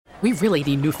We really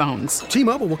need new phones.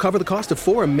 T-Mobile will cover the cost of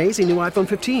 4 amazing new iPhone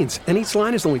 15s, and each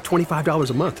line is only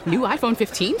 $25 a month. New iPhone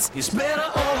 15s? It's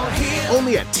better over here.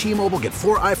 Only at T-Mobile, get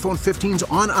 4 iPhone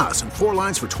 15s on us and 4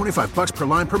 lines for $25 per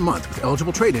line per month with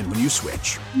eligible trade-in when you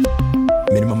switch.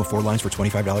 Minimum of 4 lines for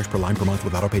 $25 per line per month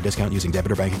with autopay discount using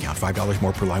debit or bank account. $5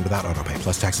 more per line without autopay,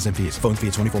 plus taxes and fees. Phone fee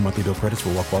at 24 monthly bill credits for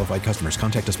well-qualified customers.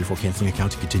 Contact us before canceling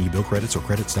account to continue bill credits or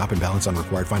credit stop and balance on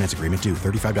required finance agreement due.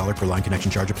 $35 per line connection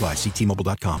charge applies. See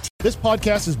T-Mobile.com. This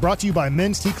podcast is brought to you by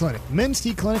Men's T Clinic. Men's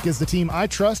T Clinic is the team I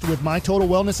trust with my total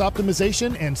wellness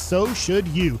optimization, and so should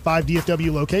you. 5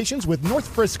 DFW locations with North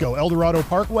Frisco, El Dorado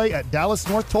Parkway at Dallas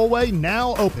North Tollway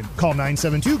now open. Call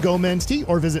 972-GO-MEN'S-T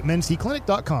or visit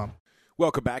mensteclinic.com.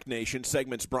 Welcome back, Nation.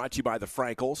 Segment's brought to you by the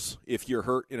Frankels. If you're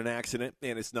hurt in an accident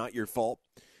and it's not your fault,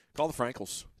 call the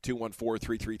Frankels,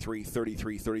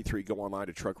 214-333-3333. Go online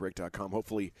to truckrick.com.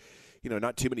 Hopefully,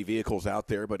 not too many vehicles out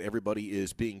there, but everybody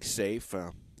is being safe.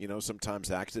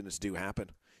 Sometimes accidents do happen.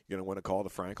 You're going to want to call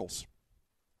the Frankels.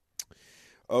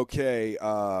 Okay,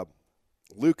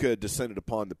 Luka descended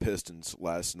upon the Pistons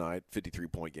last night,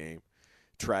 53-point game.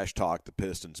 Trash talked the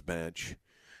Pistons bench.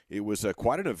 It was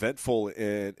quite an eventful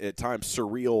and at times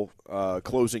surreal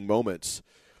closing moments.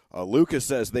 Luka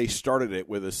says they started it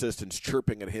with assistants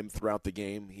chirping at him throughout the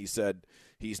game. He said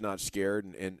he's not scared,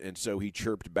 and so he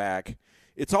chirped back.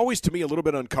 It's always, to me, a little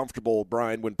bit uncomfortable,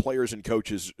 Brian, when players and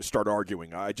coaches start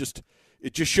arguing.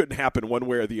 It just shouldn't happen one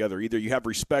way or the other. Either you have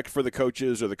respect for the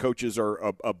coaches or the coaches are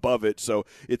above it. So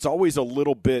it's always a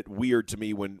little bit weird to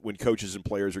me when coaches and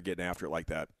players are getting after it like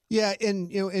that. Yeah,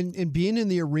 and being in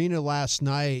the arena last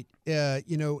night, and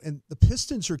the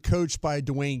Pistons are coached by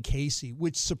Dwayne Casey,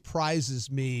 which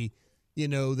surprises me.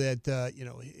 That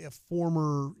a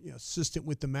former assistant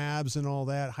with the Mavs and all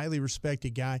that, highly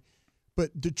respected guy.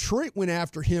 But Detroit went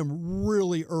after him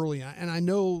really early. And I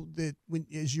know that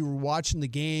as you were watching the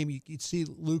game, you'd see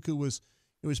Luka was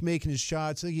making his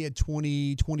shots. I think he had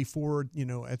 20, 24,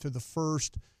 after the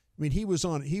first. I mean, he was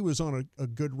on a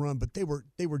good run, but they were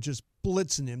just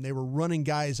blitzing him. They were running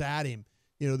guys at him.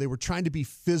 They were trying to be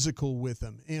physical with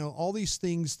him. All these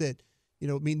things that,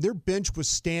 their bench was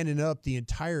standing up the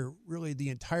entire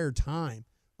time,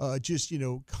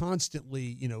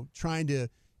 constantly, trying to.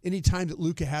 Anytime that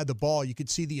Luka had the ball, you could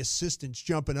see the assistants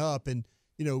jumping up and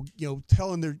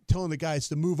telling the guys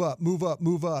to move up,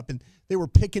 and they were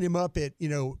picking him up in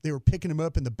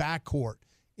the backcourt,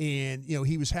 and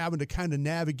he was having to kind of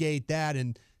navigate that,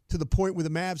 and to the point where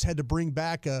the Mavs had to bring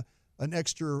back an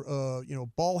extra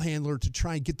ball handler to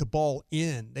try and get the ball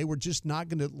in. They were just not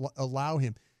going to allow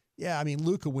him. Yeah, I mean,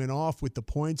 Luka went off with the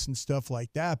points and stuff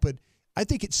like that, but I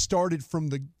think it started from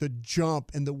the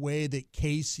jump and the way that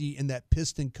Casey and that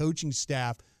Piston coaching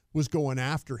staff was going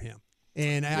after him.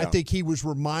 And I think he was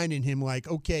reminding him, like,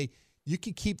 okay, you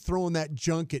can keep throwing that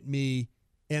junk at me,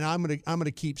 and I'm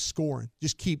gonna keep scoring.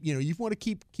 Just keep, you want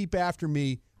to keep after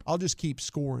me, I'll just keep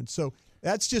scoring. So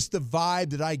that's just the vibe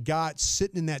that I got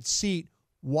sitting in that seat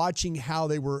watching how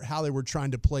they were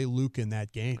trying to play Luka in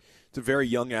that game. It's a very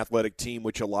young athletic team,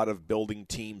 which a lot of building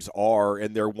teams are,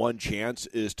 and their one chance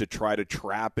is to try to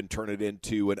trap and turn it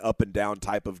into an up-and-down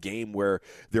type of game where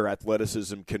their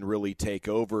athleticism can really take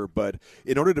over. But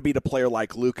in order to beat a player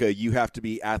like Luka, you have to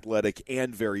be athletic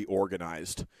and very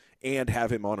organized and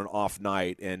have him on an off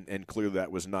night, and clearly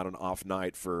that was not an off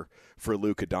night for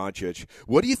Luka Doncic.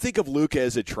 What do you think of Luka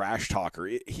as a trash talker?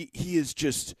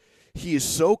 He is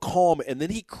so calm, and then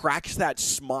he cracks that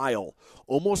smile,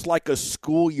 almost like a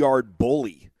schoolyard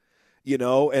bully,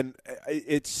 and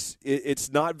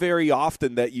it's not very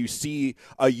often that you see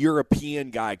a European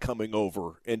guy coming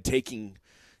over and taking,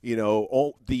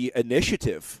 the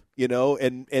initiative,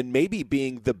 and maybe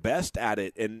being the best at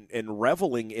it and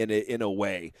reveling in it in a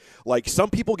way. Like, some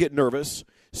people get nervous,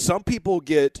 some people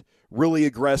get really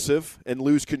aggressive and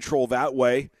lose control that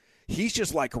way. He's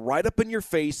just like right up in your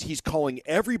face. He's calling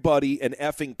everybody an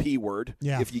effing P word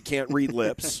if you can't read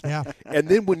lips. And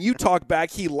then when you talk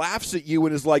back, he laughs at you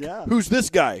and is like, "Who's this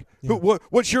guy? Yeah.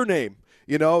 What's your name?"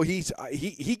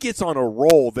 He gets on a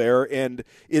roll there, and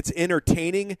it's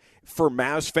entertaining for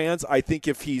Mavs fans. I think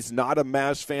if he's not a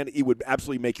Mavs fan, it would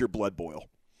absolutely make your blood boil.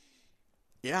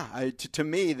 Yeah, to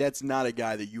me, that's not a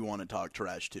guy that you want to talk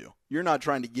trash to. You're not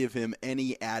trying to give him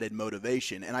any added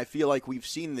motivation. And I feel like we've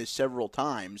seen this several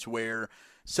times where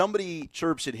somebody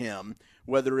chirps at him,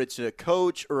 whether it's a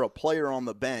coach or a player on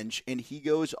the bench, and he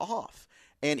goes off.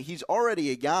 And he's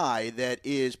already a guy that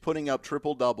is putting up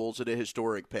triple-doubles at a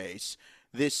historic pace.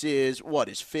 This is,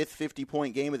 his fifth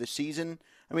 50-point game of the season?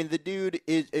 I mean, the dude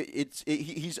it's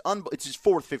his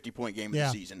 4th 50-point game of the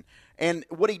season. And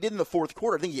what he did in the fourth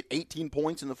quarter, I think he had 18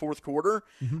 points in the fourth quarter.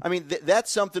 Mm-hmm. I mean,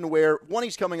 that's something where, one,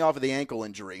 he's coming off of the ankle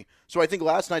injury. So I think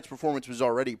last night's performance was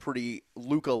already pretty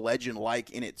Luka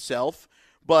legend-like in itself.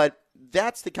 But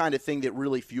that's the kind of thing that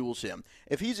really fuels him.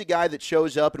 If he's a guy that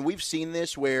shows up, and we've seen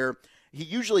this where he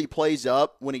usually plays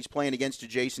up when he's playing against a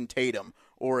Jason Tatum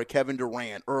or a Kevin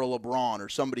Durant or a LeBron or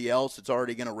somebody else that's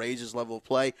already going to raise his level of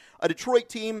play. A Detroit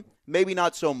team, maybe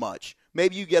not so much.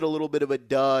 Maybe you get a little bit of a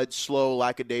dud, slow,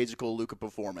 lackadaisical Luka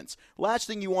performance. Last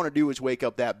thing you want to do is wake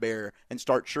up that bear and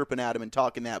start chirping at him and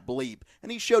talking that bleep.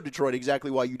 And he showed Detroit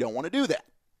exactly why you don't want to do that.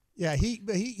 Yeah,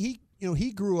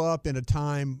 he grew up in a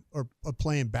time of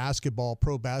playing basketball,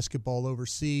 pro basketball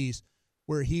overseas,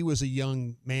 where he was a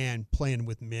young man playing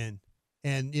with men.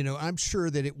 And, I'm sure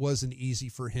that it wasn't easy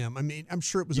for him. I mean, I'm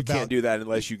sure it was you can't do that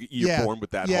unless you're born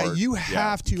with that heart. Yeah, you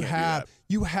have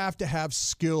to have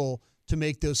skill to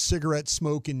make those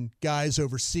cigarette-smoking guys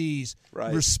overseas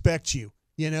respect you,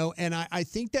 And I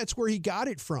think that's where he got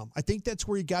it from. I think that's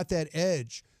where he got that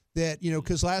edge that,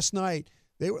 because last night,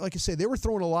 they were, like I said, they were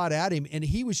throwing a lot at him, and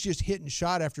he was just hitting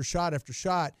shot after shot after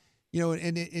shot,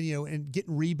 and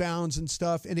getting rebounds and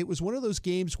stuff. And it was one of those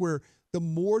games where the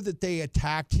more that they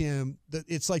attacked him,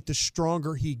 it's like the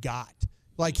stronger he got.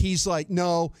 Like he's like,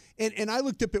 no. And I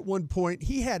looked up at one point,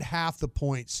 he had half the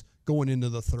points going into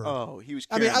the third. Oh, he was.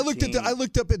 I mean, I looked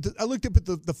up at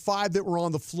the five that were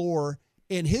on the floor,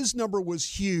 and his number was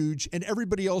huge, and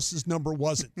everybody else's number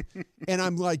wasn't. And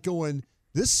I'm like going,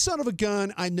 this son of a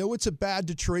gun. I know it's a bad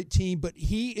Detroit team, but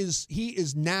he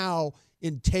is now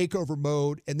in takeover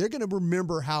mode, and they're going to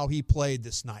remember how he played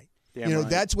this night. Right.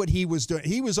 That's what he was doing.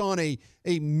 He was on a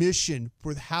mission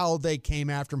with how they came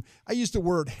after him. I used the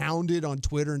word hounded on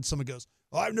Twitter, and someone goes,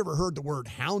 "Oh, I've never heard the word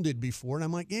hounded before." And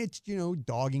I'm like, it's,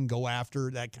 dogging, go after,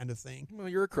 that kind of thing. Well,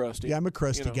 you're a crusty. Yeah, I'm a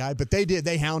crusty guy, but they did.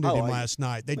 They hounded him last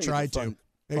night. They tried to.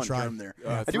 They tried. There.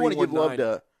 I do want to give love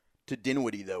to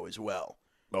Dinwiddie, though, as well.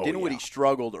 Dinwiddie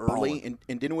struggled early,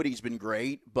 and Dinwiddie's been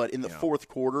great, but in the fourth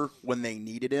quarter, when they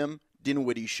needed him,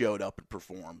 Dinwiddie showed up and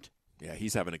performed. Yeah,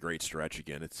 he's having a great stretch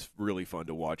again. It's really fun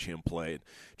to watch him play.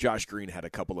 Josh Green had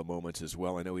a couple of moments as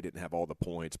well. I know he didn't have all the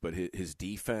points, but his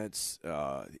defense,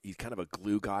 he's kind of a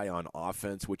glue guy on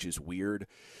offense, which is weird.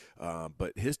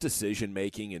 But his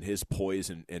decision-making and his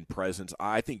poise and presence,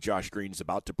 I think Josh Green's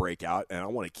about to break out, and I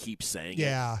want to keep saying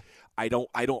it. I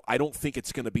don't think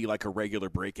it's going to be like a regular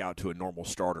breakout to a normal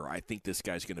starter. I think this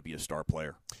guy's going to be a star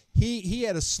player. He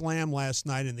had a slam last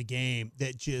night in the game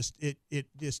that just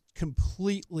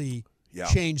completely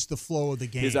changed the flow of the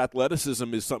game. His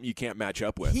athleticism is something you can't match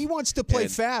up with. He wants to play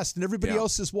fast, and everybody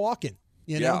else is walking.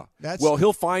 Well,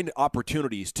 he'll find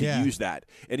opportunities to use that,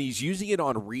 and he's using it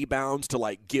on rebounds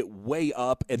to get way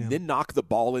up and then knock the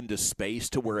ball into space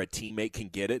to where a teammate can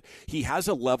get it. He has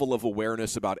a level of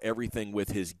awareness about everything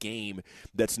with his game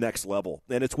that's next level,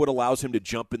 and it's what allows him to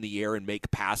jump in the air and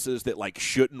make passes that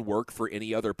shouldn't work for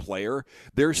any other player.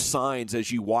 There's signs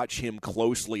as you watch him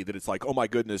closely that it's like, oh my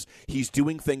goodness, he's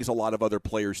doing things a lot of other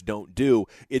players don't do.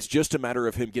 It's just a matter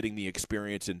of him getting the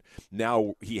experience, and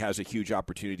now he has a huge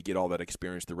opportunity to get all that experience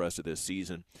the rest of this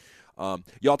season.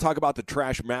 Y'all talk about the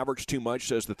trash Mavericks too much,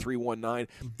 says the 319.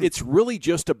 It's really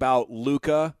just about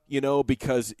Luka,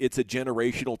 because it's a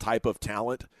generational type of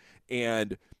talent,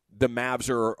 and the Mavs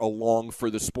are along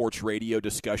for the sports radio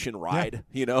discussion ride,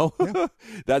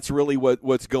 That's really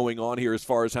what's going on here as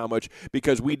far as how much,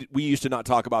 because we used to not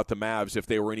talk about the Mavs if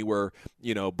they were anywhere,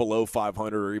 below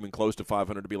 500 or even close to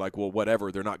 500 to be like, well,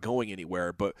 whatever, they're not going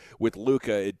anywhere. But with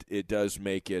Luka, it does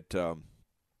make it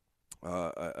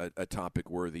a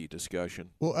topic-worthy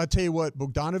discussion. Well, I'll tell you what,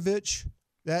 Bogdanović,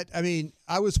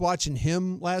 I was watching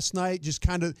him last night, just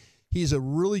kind of, he's a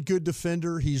really good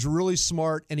defender, he's really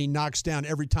smart, and he knocks down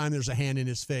every time there's a hand in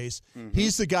his face. Mm-hmm.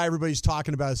 He's the guy everybody's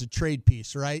talking about as a trade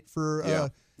piece, right?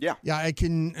 I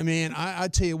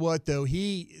tell you what, though,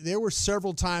 there were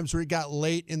several times where he got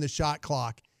late in the shot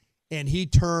clock, and he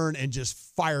turned and just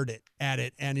fired it at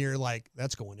it, and you're like,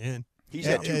 that's going in. He's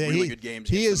had two really good games.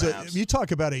 He is you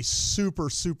talk about a super,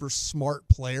 super smart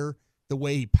player. The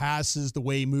way he passes, the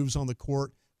way he moves on the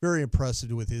court, very impressive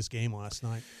with his game last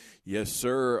night. Yes,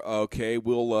 sir. Okay,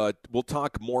 we'll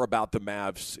talk more about the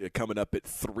Mavs coming up at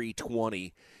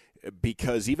 3:20.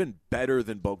 Because even better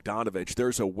than Bogdanović,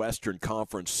 there's a Western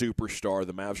Conference superstar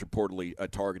the Mavs reportedly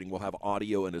targeting. We'll have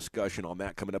audio and discussion on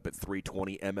that coming up at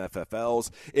 3:20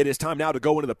 MFFLs. It is time now to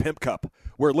go into the Pimp Cup,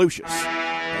 where Lucius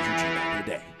has your G-Man of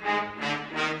the day.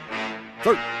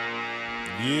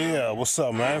 Yeah, what's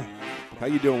up, man? How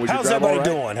you doing? How's everybody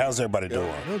doing? How's everybody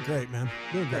doing? Doing great, man.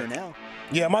 Doing great now.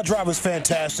 Yeah, my drive was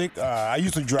fantastic. I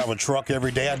usually drive a truck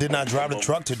every day. I did not drive the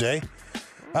truck today.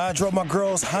 I drove my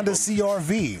girl's Honda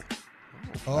CR-V.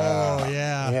 Oh,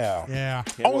 yeah.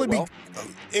 Only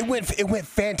it went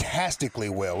fantastically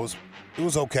well. It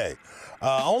was okay.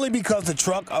 Only because the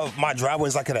truck of my driveway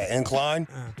is like at an incline,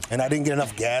 and I didn't get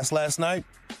enough gas last night.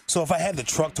 So if I had the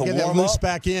truck to warm loose up,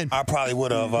 back in. I probably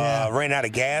would have ran out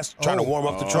of gas trying to warm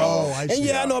up the truck. I see.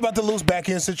 And I know about the loose back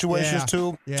end situations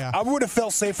too. Yeah. I would have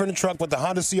felt safer in the truck, but the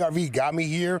Honda CR-V got me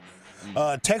here.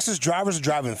 Texas drivers are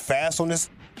driving fast on this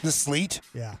sleet.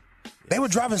 Yeah. They were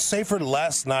driving safer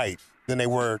last night than they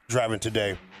were driving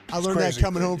today. I learned that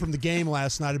coming home from the game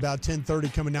last night about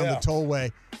 10:30 coming down the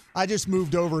tollway. I just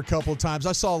moved over a couple of times.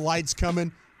 I saw lights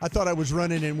coming. I thought I was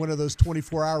running in one of those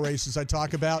 24-hour races I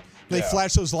talk about. They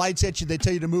flash those lights at you. They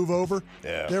tell you to move over.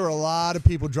 Yeah. There were a lot of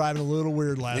people driving a little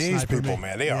weird last night. These people,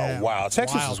 man, they are wild.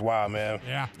 Texas is wild, man.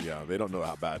 Yeah. Yeah, they don't know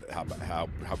how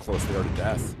close they are to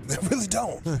death. They really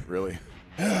don't. Really.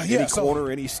 Any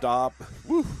corner, any stop.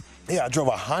 Woo. Yeah, I drove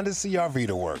a Honda CR-V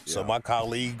to work. So my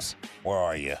colleagues, where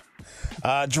are you?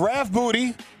 Draft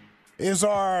Booty is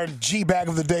our G-Bag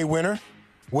of the Day winner.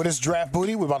 What is Draft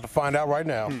Booty? We're about to find out right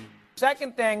now.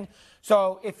 Second thing,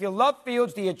 so if you love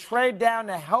Fields, do you trade down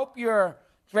to help your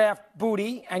draft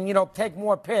booty and, take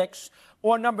more picks?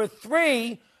 Or number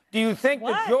 3, do you think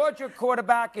the Georgia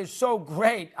quarterback is so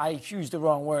great? I used the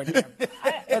wrong word here.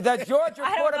 The Georgia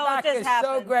quarterback is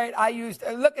so great.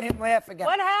 Look at him laugh again.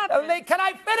 What happened? Can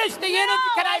I finish the interview?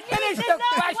 Can I finish the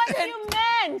question? What you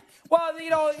meant.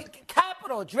 Well,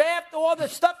 capital, draft, all the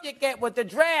stuff you get with the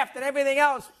draft and everything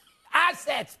else.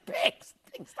 Assets, picks.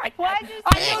 Things like that.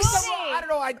 I don't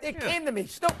know. It came to me.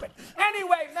 Stupid.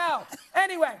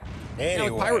 Anyway.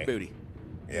 Pirate booty.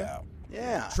 Yeah.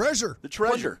 Yeah. Treasure. The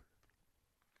treasure.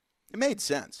 It made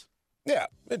sense. Yeah,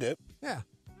 it did. Yeah.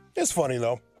 It's funny,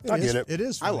 though. I get it. It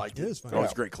is funny. I liked it. It is funny. Oh,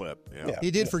 it's a great clip. Yeah. He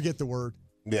did forget the word.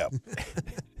 Yeah.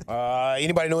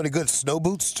 Anybody know any good snow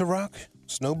boots to rock?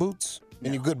 Snow boots?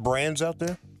 Any good brands out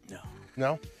there?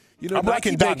 No? I'm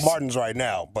liking Doc Martens right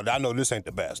now, but I know this ain't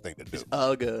the best thing to do.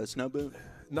 Ugg snow boot.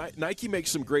 Nike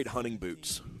makes some great hunting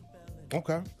boots.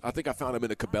 Okay. I think I found them in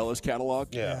the Cabela's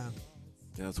catalog. Yeah.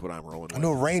 That's what I'm rolling with. I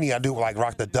know rainy, I do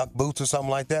rock the duck boots or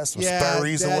something like that, some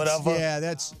Sperry's or whatever. Yeah,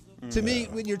 that's to me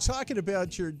when you're talking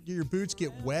about your boots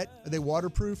get wet. Are they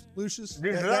waterproof, Lucius?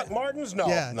 Doc Martens? No,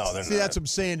 yeah. no, they're See, not. that's what I'm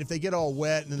saying. If they get all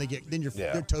wet and then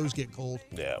their toes get cold.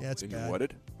 Yeah, that's bad.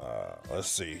 Wetted? Let's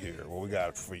see here. What we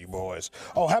got for you boys?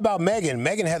 Oh, how about Megan?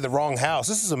 Megan had the wrong house.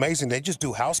 This is amazing. They just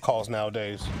do house calls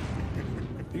nowadays.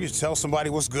 You just tell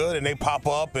somebody what's good, and they pop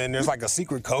up, and there's like a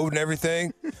secret code and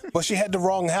everything. But she had the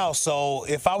wrong house. So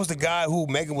if I was the guy who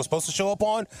Megan was supposed to show up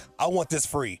on, I want this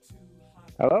free.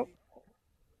 Hello?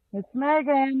 It's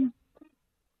Megan.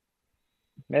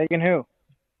 Megan who?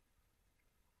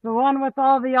 The one with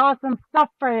all the awesome stuff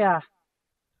for you.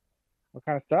 What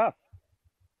kind of stuff?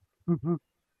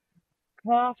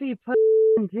 Coffee,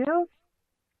 and juice,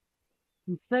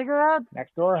 and cigarettes.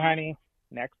 Next door, honey.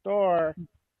 Next door.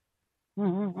 Oh,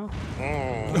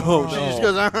 no. She just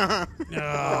goes,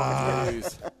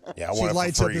 Yeah, I she want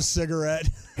lights it for up free. a cigarette.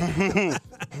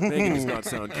 Megan does not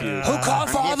sound cute. Who called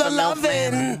for all the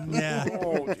loving? Yeah.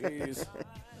 Oh, jeez.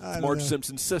 Marge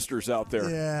Simpson's sisters out there.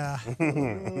 Yeah.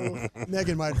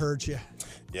 Megan might hurt you.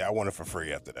 Yeah, I want it for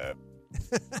free after that.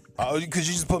 Because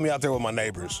you just put me out there with my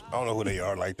neighbors. I don't know who they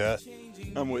are like that.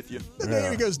 I'm with you.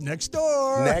 He goes, next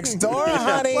door. Next door,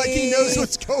 honey. Like he knows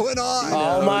what's going on.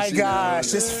 Oh, my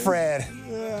gosh. It's Fred.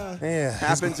 Yeah.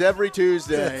 Happens every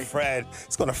Tuesday. Fred.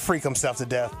 He's going to freak himself to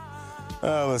death.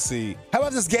 Let's see. How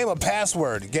about this game of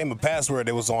password? Game of password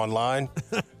that was online.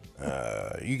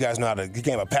 You guys know how to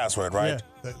game of password, right?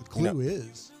 Yeah, the clue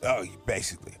is. Oh,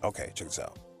 basically. Okay, check this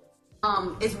out.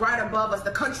 Is right above us. The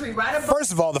country right above.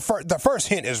 First of all, the first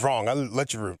hint is wrong. I'll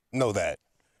let you know that.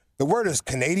 The word is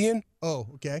Canadian. Oh,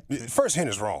 okay. The first hint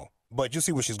is wrong, but you'll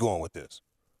see where she's going with this.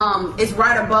 Is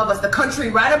right above us. The country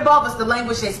right above us. The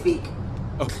language they speak.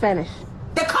 Spanish.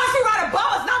 The country right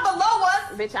above us, not below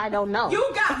us. Bitch, I don't know. You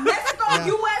got Mexico,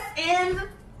 U.S. and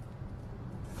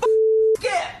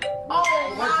skip.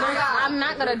 Oh my God. I'm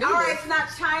not gonna do All right, this. it's not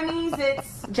Chinese.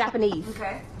 It's Japanese.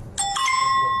 okay.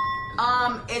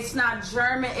 It's not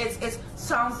German. It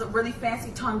sounds really fancy.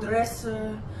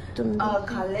 Tendresse,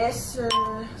 calesse.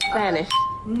 Spanish.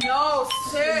 No,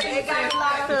 sir. It got a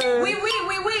lot of oui.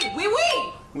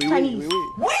 Chinese.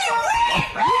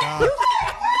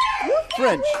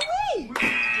 French.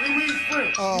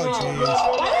 Oh, jeez.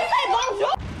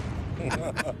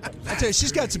 I tell you,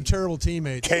 she's got some terrible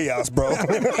teammates. Chaos, bro.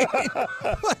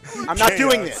 I'm not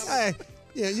doing this. Hey,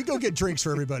 Yeah, you go get drinks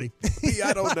for everybody.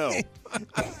 I don't know.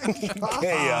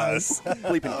 Chaos.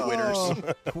 Bleeping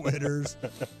quitters. Quitters.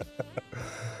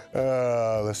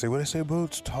 Let's see. What did they say?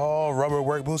 Boots? Tall rubber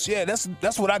work boots. Yeah,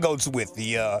 that's what I go to with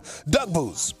the duck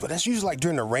boots. But that's usually like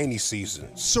during the rainy season.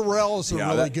 Sorels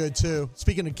are really good too.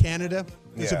 Speaking of Canada,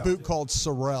 there's a boot called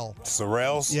Sorel.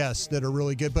 Sorels? Yes, that are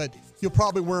really good. But you'll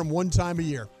probably wear them one time a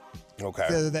year.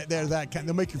 Okay. They're that kind.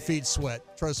 They'll make your feet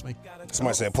sweat. Trust me.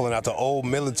 Somebody said pulling out the old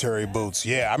military boots.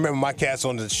 Yeah, I remember my cats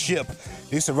on the ship.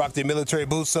 They used to rock their military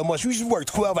boots so much. We used to work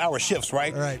 12-hour shifts,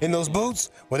 right? In those boots,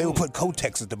 where they would put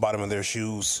Kotex at the bottom of their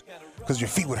shoes because your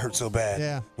feet would hurt so bad.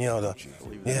 Yeah. You know,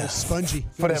 spongy.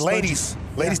 For the ladies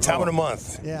time of the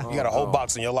month. Yeah. You got a whole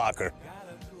box in your locker.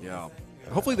 Yeah.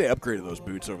 Hopefully they upgraded those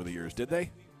boots over the years. Did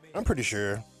they? I'm pretty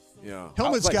sure. Yeah.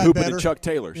 Helmets like got hooping better. to Chuck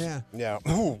Taylors. Yeah. Yeah.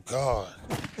 Oh, God.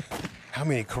 How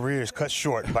many careers cut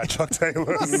short by Chuck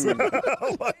Taylors?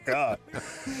 Oh, my God.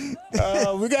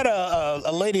 We got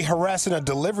a lady harassing a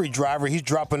delivery driver. He's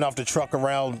dropping off the truck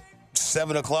around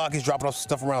 7 o'clock. He's dropping off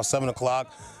stuff around 7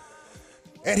 o'clock.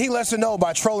 And he lets her know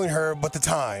by trolling her, but the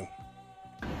time.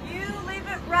 You leave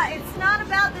it right. It's not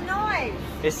about the noise.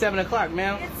 It's 7 o'clock,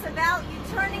 ma'am. It's about you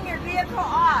turning your vehicle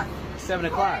off. 7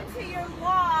 o'clock. According to your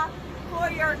law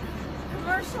for your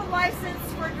commercial license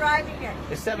for driving it.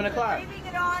 It's 7 o'clock. Leaving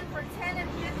it on for 10 and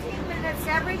 15 minutes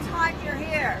every time you're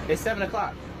here. It's 7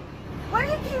 o'clock. What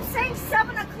do you keep saying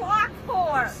 7 o'clock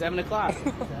for? 7 o'clock.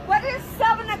 What is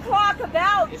 7 o'clock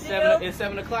about, It's dude? It's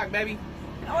 7 o'clock, baby.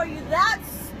 Are you that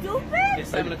stupid?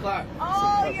 It's 7 o'clock.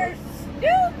 Oh, you're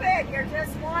stupid. You're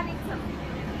just wanting to...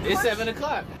 It's 7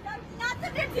 o'clock.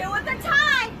 Nothing to do with the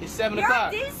time. It's 7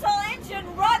 o'clock. Your diesel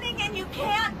engine running and you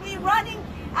can't be running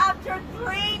after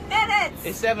 3 minutes.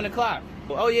 It's 7 o'clock.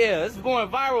 Oh, yeah, it's going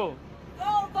viral.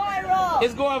 Go viral.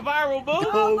 It's going viral, boo.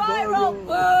 Go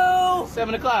viral, boo.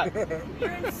 7 o'clock.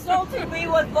 You're insulting me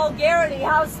with vulgarity.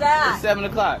 How's that? It's 7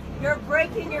 o'clock. You're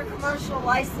breaking your commercial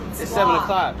license It's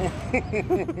law. 7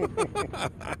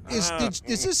 o'clock.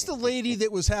 Is this the lady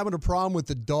that was having a problem with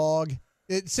the dog?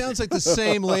 It sounds like the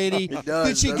same lady. It does,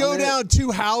 Did she doesn't go it? down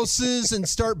 2 houses and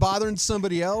start bothering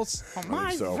somebody else?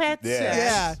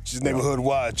 Yeah. She's neighborhood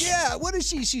watch. Yeah, what is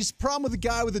she? She's a problem with the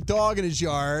guy with the dog in his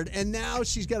yard, and now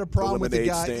she's got a problem with the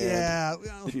lemonade guy. stand. Yeah.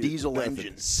 The diesel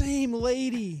engine. Same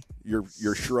lady. Your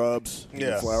shrubs,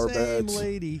 your Yeah. flower Same beds.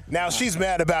 lady. Now she's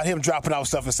mad about him dropping off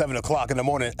stuff at 7 o'clock in the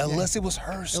morning, unless it was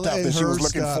her stuff that she her was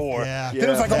looking stuff, for. yeah. Then it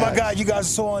was like, oh my Yeah. God, you guys are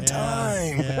so on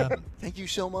time. Yeah. Thank you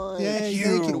so much. Yeah, Thank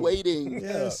you. you for waiting.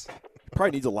 Yes.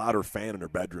 Probably needs a louder fan in her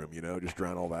bedroom, just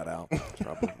drown all that out.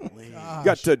 Probably. You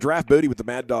got Draft Booty with the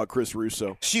Mad Dog, Chris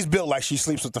Russo. She's built like she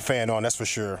sleeps with the fan on, that's for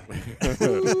sure.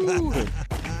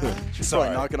 She's Sorry.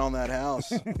 probably knocking on that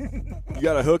house. You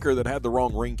got a hooker that had the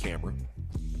wrong Ring camera.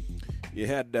 You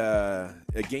had a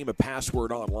game of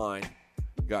Password Online.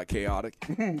 Got chaotic.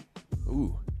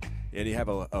 Ooh. And you have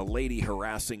a lady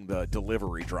harassing the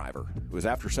delivery driver. It was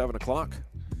after 7 o'clock.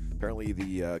 Apparently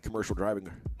the commercial driving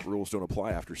rules don't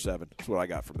apply after 7. That's what I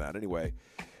got from that. Anyway,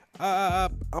 I'm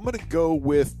going to go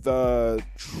with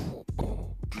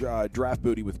Draft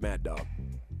Booty with Mad Dog.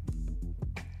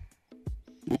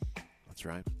 That's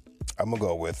right. I'm going to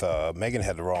go with Megan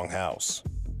had the wrong house.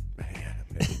 Man,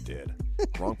 Megan did.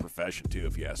 Wrong profession, too,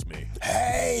 if you ask me.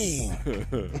 Hey!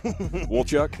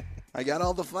 Woolchuck? I got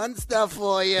all the fun stuff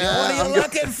for you. What are you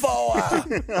looking for?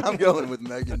 I'm going with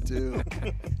Megan, too.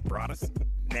 Brought us.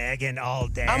 Megan all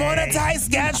day. I'm on a tight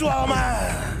schedule,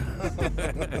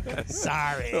 man.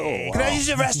 Sorry. Oh, wow. Can I use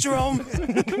your restroom?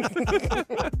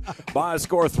 By a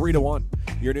score 3-1.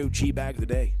 Your new G bag of the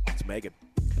day. It's Megan.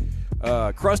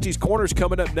 Krusty's Corner's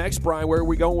coming up next. Brian, where are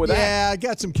we going with that? Yeah, I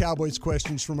got some Cowboys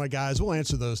questions for my guys. We'll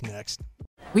answer those next.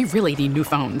 We really need new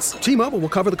phones. T-Mobile will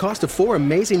cover the cost of 4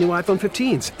 amazing new iPhone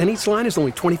 15s, and each line is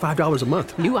only $25 a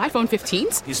month. New iPhone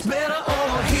 15s? It's better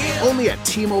over here. Only at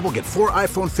T-Mobile, get 4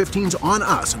 iPhone 15s on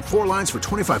us and 4 lines for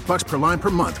 $25 per line per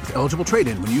month with eligible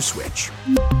trade-in when you switch.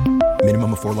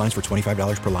 Minimum of 4 lines for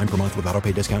 $25 per line per month with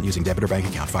autopay discount using debit or bank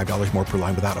account. $5 more per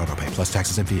line without autopay, plus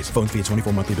taxes and fees. Phone fee at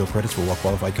 24 monthly bill credits for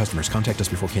well-qualified customers. Contact us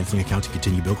before canceling account to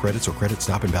continue bill credits or credit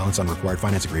stop and balance on required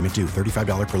finance agreement due.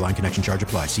 $35 per line connection charge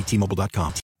applies. See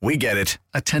T-Mobile.com. We get it.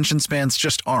 Attention spans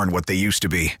just aren't what they used to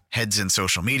be. Heads in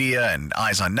social media and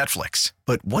eyes on Netflix.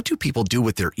 But what do people do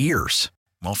with their ears?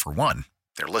 Well, for one,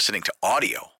 they're listening to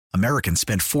audio. Americans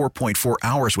spend 4.4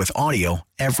 hours with audio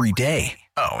every day.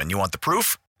 Oh, and you want the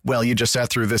proof? Well, you just sat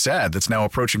through this ad that's now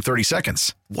approaching 30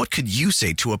 seconds. What could you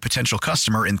say to a potential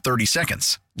customer in 30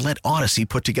 seconds? Let Odyssey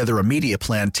put together a media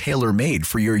plan tailor-made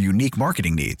for your unique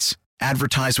marketing needs.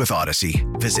 Advertise with Odyssey.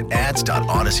 Visit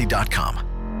ads.odyssey.com.